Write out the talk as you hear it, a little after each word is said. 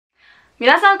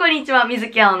皆さんこんにちは、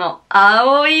水木あおの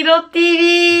青色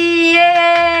TV! イ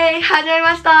エーイ始まり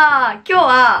ました。今日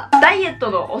はダイエッ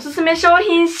トのおすすめ商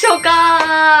品紹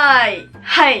介。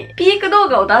はい。ピーク動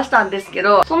画を出したんですけ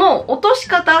ど、その落とし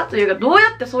方というかどうや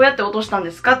ってそうやって落としたん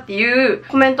ですかっていう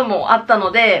コメントもあった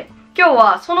ので、今日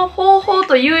はその方法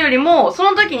というよりも、そ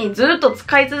の時にずっと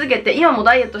使い続けて、今も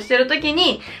ダイエットしてる時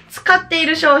に使ってい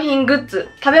る商品グッズ、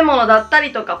食べ物だった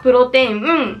りとか、プロテイ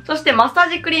ン、そしてマッサー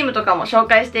ジクリームとかも紹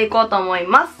介していこうと思い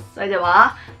ます。それで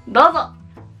は、どうぞ。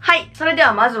はい。それで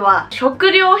はまずは、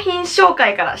食料品紹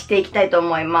介からしていきたいと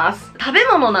思います。食べ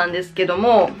物なんですけど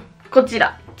も、こち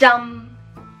ら、じゃん。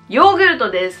ヨーグルト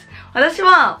です。私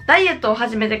はダイエットを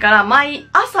始めてから毎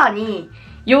朝に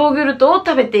ヨーグルトを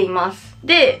食べています。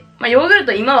で、ヨーグル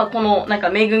ト今はこの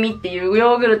めぐみっていう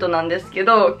ヨーグルトなんですけ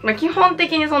ど、基本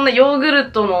的にそんなヨーグ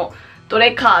ルトのど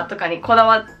れかとかにこだ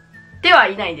わっては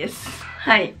いないです。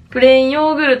はい。プレーン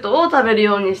ヨーグルトを食べる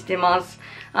ようにしてます。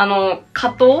果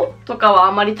糖とかは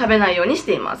あまり食べないようにし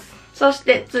ています。そし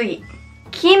て次、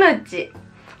キムチ。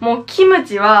もうキム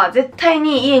チは絶対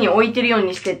に家に置いてるよう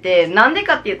にしてて、なんで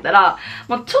かって言ったら、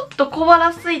もうちょっと小腹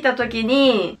空いた時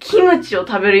にキムチを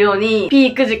食べるようにピ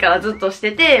ーク時からずっとし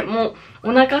てて、も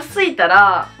うお腹空いた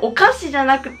らお菓子じゃ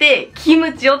なくてキ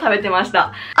ムチを食べてまし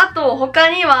た。あと他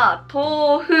には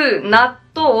豆腐、納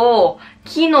豆、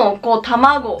キノコ、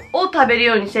卵を食べる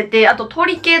ようにしてて、あと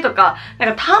鶏系とか、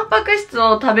タンパク質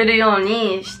を食べるよう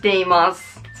にしていま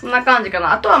す。そんな感じか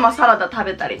な。あとはサラダ食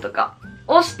べたりとか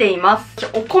をしています。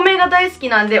お米が大好き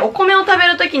なんで、お米を食べ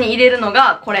るときに入れるの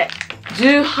がこれ。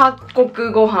十八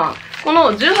穀ごはん。こ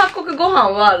の十八穀ごは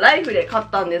んはライフで買っ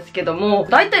たんですけども、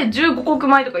だいたい15穀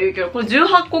米とか言うけど、これ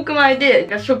18穀米で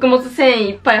食物繊維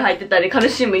いっぱい入ってたり、カル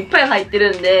シウムいっぱい入って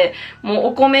るんで、もう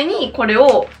お米にこれ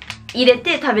を入れ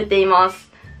て食べていま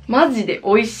す。マジで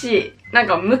美味しい。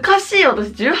昔私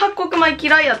18穀米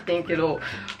嫌いやってんけど、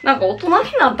大人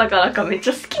になったからかめっち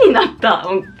ゃ好きになった。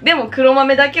でも黒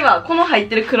豆だけは、この入っ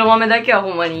てる黒豆だけは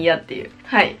ほんまに嫌っていう。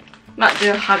はい。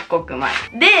18穀米。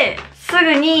で、す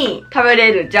ぐに食べ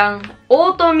れるじゃん。オ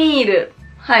ートミール。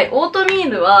はい、オートミ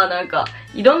ールは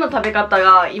いろんな食べ方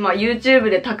が今 YouTube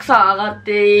でたくさん上がっ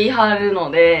ていはる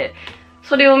ので、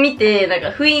それを見て、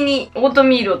不意にオート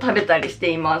ミールを食べたりして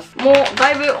います。もう、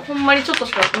だいぶ、ほんまにちょっと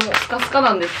しか、もうスカスカ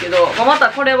なんですけど、ま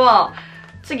たこれは、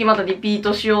次またリピー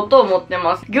トしようと思って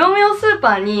ます。業務用スーパ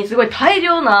ーにすごい大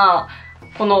量な、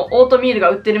このオートミールが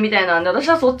売ってるみたいなんで、私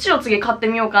はそっちを次買って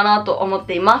みようかなと思っ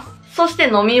ています。そして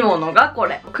飲み物がこ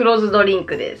れ。黒酢ドリン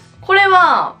クです。これ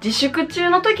は自粛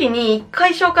中の時に一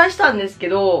回紹介したんですけ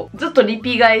ど、ずっとリ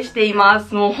ピ買いしていま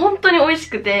す。もう本当に美味し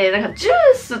くて、ジュ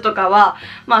ースとかは、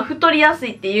太りやす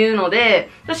いっていうので、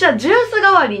私はジュース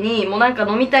代わりにもう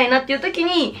飲みたいなっていう時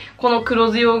に、この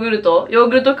黒酢ヨーグルト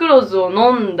黒酢を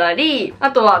飲んだり、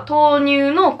あとは豆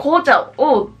乳の紅茶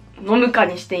を飲むか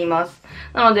にしています。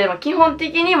なので、基本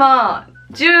的には、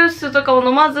ジュースとかを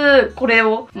飲まず、これ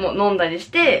をもう飲んだりし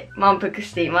て満腹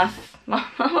しています。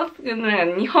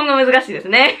日本語難しいです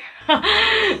ね。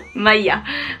いいや。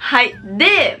はい。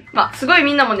で、すごい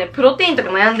みんなもね、プロテインとか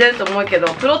悩んでると思うけど、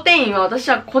プロテインは私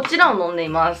はこちらを飲んでい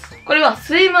ます。これは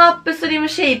スリムアップスリム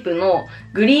シェイプの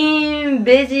グリーン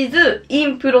ベジズイ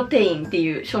ンプロテインって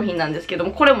いう商品なんですけど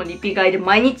も、これもリピ買いで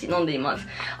毎日飲んでいます。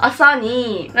朝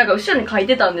に、後ろに書い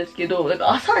てたんですけど、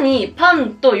朝にパ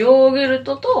ンとヨーグル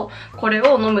トとこれ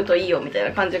を飲むといいよみたい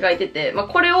な感じで書いてて、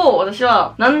これを私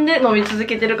はなんで飲み続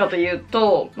けてるかという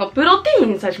と、プロテイ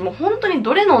ン最初もう本当に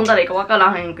どれ飲んだらいいかわか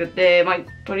らへんくて、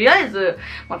とりあえず、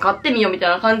買ってみようみたい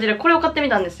な感じでこれを買ってみ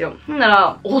たんですよ。ほんな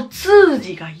ら、お通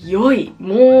じが良い。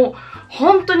もう、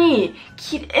本当に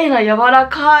綺麗な柔ら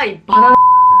かいバナナ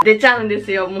出ちゃうんで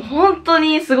すよ。もう本当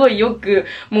にすごいよく、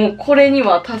もうこれに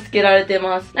は助けられて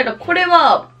ます。これ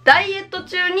は、ダイエット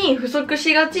中に不足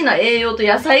しがちな栄養と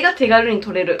野菜が手軽に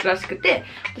取れるらしくて、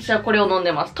私はこれを飲ん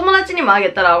でます。友達にもあ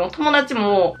げたら、もう友達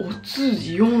も、お通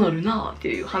じようなるなぁって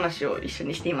いう話を一緒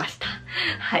にしていました。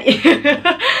はい。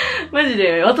マジ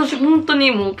で、私本当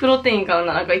にもうプロテイン買う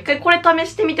な。一回これ試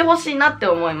してみてほしいなって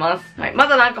思います。はい。ま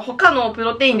だ他のプ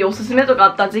ロテインでおすすめとかあ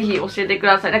ったらぜひ教えてく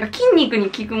ださい。筋肉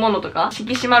に効くものとか、引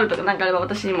き締まるとかあれば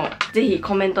私にもぜひ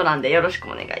コメント欄でよろしく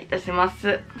お願いいたしま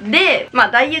す。で、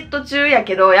ダイエット中や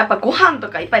けど、やっぱご飯と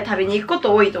かいっぱい食べに行くこ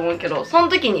と多いと思うけど、その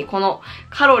時にこの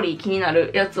カロリー気にな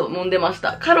るやつを飲んでまし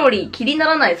た。カロリー気にな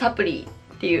らないサプリ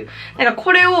っていう。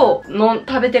これを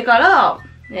食べてから、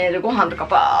ご飯とか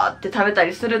バーって食べた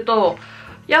りすると、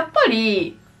やっぱ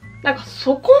りなんか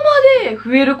そこまで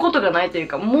増えることがないという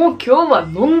か、もう今日は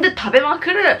飲んで食べま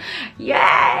くるイエ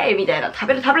ーイみたいな、食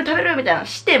べるみたいな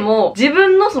しても、自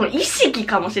分のその意識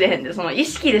かもしれへんで、その意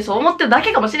識でそう思ってるだ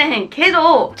けかもしれへんけ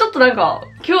ど、ちょっとなんか、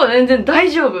今日は全然大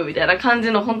丈夫みたいな感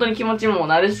じの本当に気持ちにも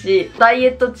なるし、ダイエ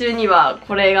ット中には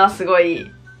これがすご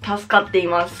い助かってい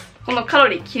ます。このカロ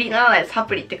リー気にならないサ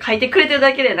プリって書いてくれてる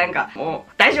だけでなんか、も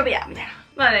う大丈夫やみたいな。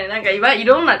まあね、なんか今い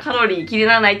ろんなカロリー気に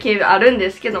ならない系あるんで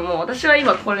すけども、私は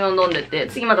今これを飲んでて、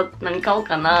次また何買おう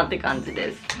かなって感じ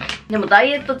です。でもダ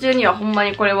イエット中にはほんま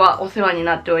にこれはお世話に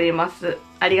なっております。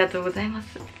ありがとうございま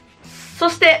す。そ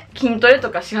して筋トレ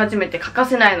とかし始めて欠か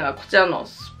せないのがこちらの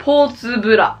スポーツ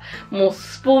ブラ。もう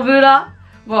スポブラ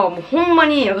はもうほんま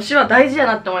に私は大事や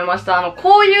なって思いました。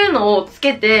こういうのをつ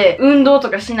けて運動と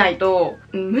かしないと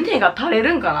胸が垂れ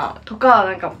るんかなとか、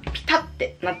なんかピタっ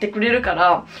てなってくれるか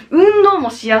ら、運動も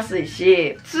しやすい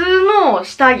し、普通の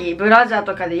下着、ブラジャー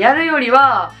とかでやるより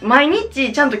は、毎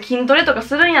日ちゃんと筋トレとか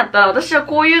するんやったら、私は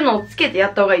こういうのをつけてや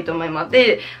った方がいいと思います。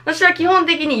で、私は基本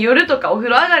的に夜とかお風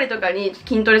呂上がりとかに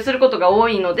筋トレすることが多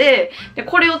いので、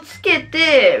これをつけ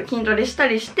て筋トレした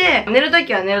りして、寝ると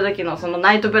きは寝るときのその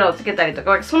ナイトブラをつけたりと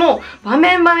か、その場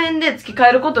面で付け替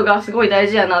えることがすごい大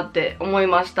事やなって思い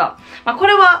ました。まあこ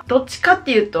れはどっちかって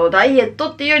いうとダイエッ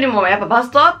トっていうよりもやっぱバス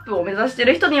トアップを目指して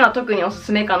る人には特におす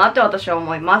すめかなって私は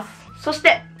思います。そし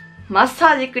てマッサ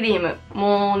ージクリーム。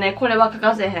もうね、これは欠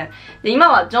かせへん。で、今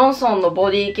はジョンソンの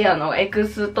ボディケアのエク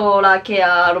ストラケ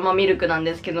アアロマミルクなん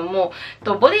ですけども、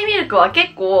ボディミルクは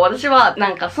結構私はな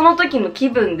んかその時の気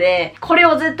分で、これ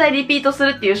を絶対リピートす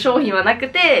るっていう商品はなく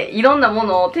て、いろんなも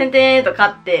のを点々と買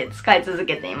って使い続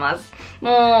けています。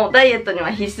もうダイエットに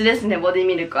は必須ですね、ボディ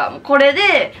ミルクは。もうこれ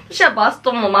で、私はバス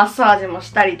トもマッサージも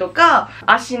したりとか、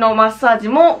足のマッサージ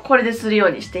もこれでするよ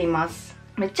うにしています。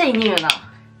めっちゃいい匂いな。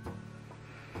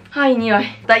はい、匂い。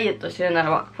ダイエットしてるなら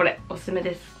ば、これ、おすすめ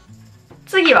です。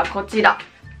次はこちら。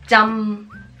じゃん。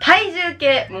体重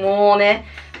計。もうね、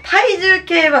体重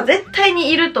計は絶対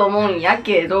にいると思うんや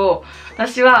けど、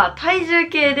私は体重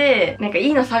計でなんかい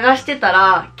いの探してた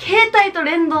ら、携帯と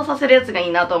連動させるやつがい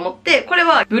いなと思って、これ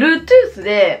は Bluetooth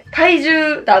で体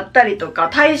重だったりとか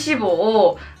体脂肪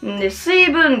を、水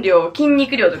分量、筋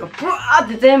肉量とかブワーっ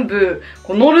て全部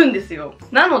こう乗るんですよ。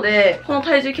なので、この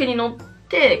体重計に乗っ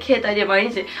て、携帯で毎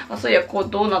日、そういや、こう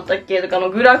どうなったっけとかの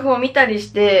グラフを見たり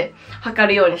して、測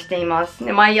るようにしています。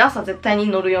で、毎朝絶対に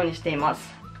乗るようにしていま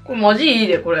す。これマジいい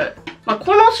で、これ。まあ、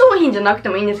この商品じゃなくて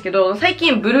もいいんですけど、最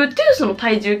近 Bluetooth の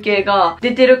体重計が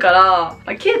出てるから、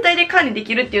まあ、携帯で管理で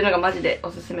きるっていうのがマジで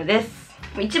おすすめです。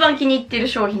一番気に入ってる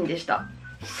商品でした。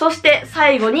そして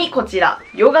最後にこちら、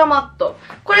ヨガマット。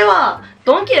これは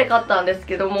ドンキで買ったんです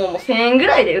けども、1000円ぐ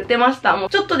らいで売ってました。もう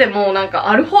ちょっとでもなんか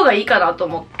ある方がいいかなと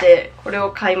思って、これ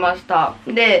を買いました。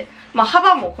で、まあ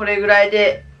幅もこれぐらい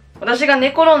で、私が寝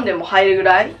転んでも入るぐ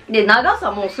らい。で、長さ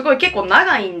もすごい結構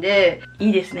長いんで、い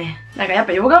いですね。なんかやっ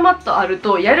ぱヨガマットある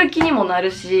とやる気にもな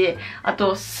るし、あ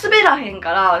と滑らへん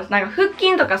から、なんか腹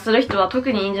筋とかする人は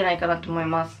特にいいんじゃないかなと思い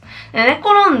ます。で、寝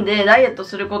転んでダイエット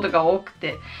することが多く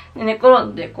て、で寝転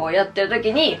んでこうやってる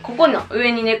時に、ここの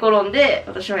上に寝転んで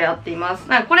私はやっています。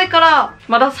なんかこれから、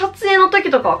まだ撮影の時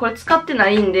とかはこれ使ってな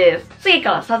いんで、次か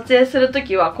ら撮影する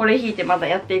時はこれ引いてまた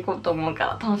やっていこうと思う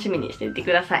から楽しみにしていて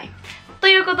ください。と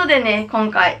いうことでね、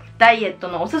今回、ダイエット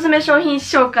のおすすめ商品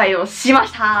紹介をしま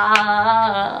した。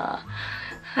は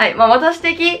い。まあ私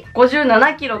的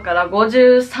57キロから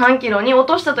53キロに落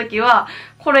とした時は、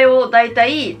これをだいた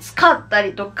い使った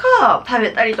りとか、食べ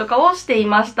たりとかをしてい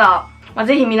ました。まあ、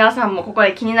ぜひ皆さんもここ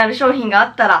で気になる商品があ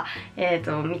ったら、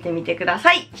見てみてくだ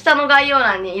さい。下の概要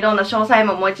欄にいろんな詳細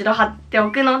ももう一度貼って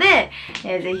おくので、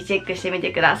ぜひチェックしてみ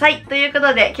てください。というこ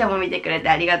とで、今日も見てくれて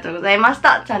ありがとうございまし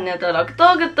た。チャンネル登録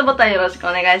とグッドボタンよろしく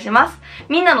お願いします。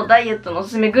みんなのダイエットのお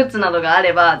すすめグッズなどがあ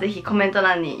れば、ぜひコメント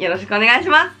欄によろしくお願いし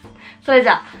ます。それじ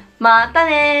ゃあ、また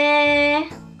ね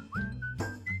ー。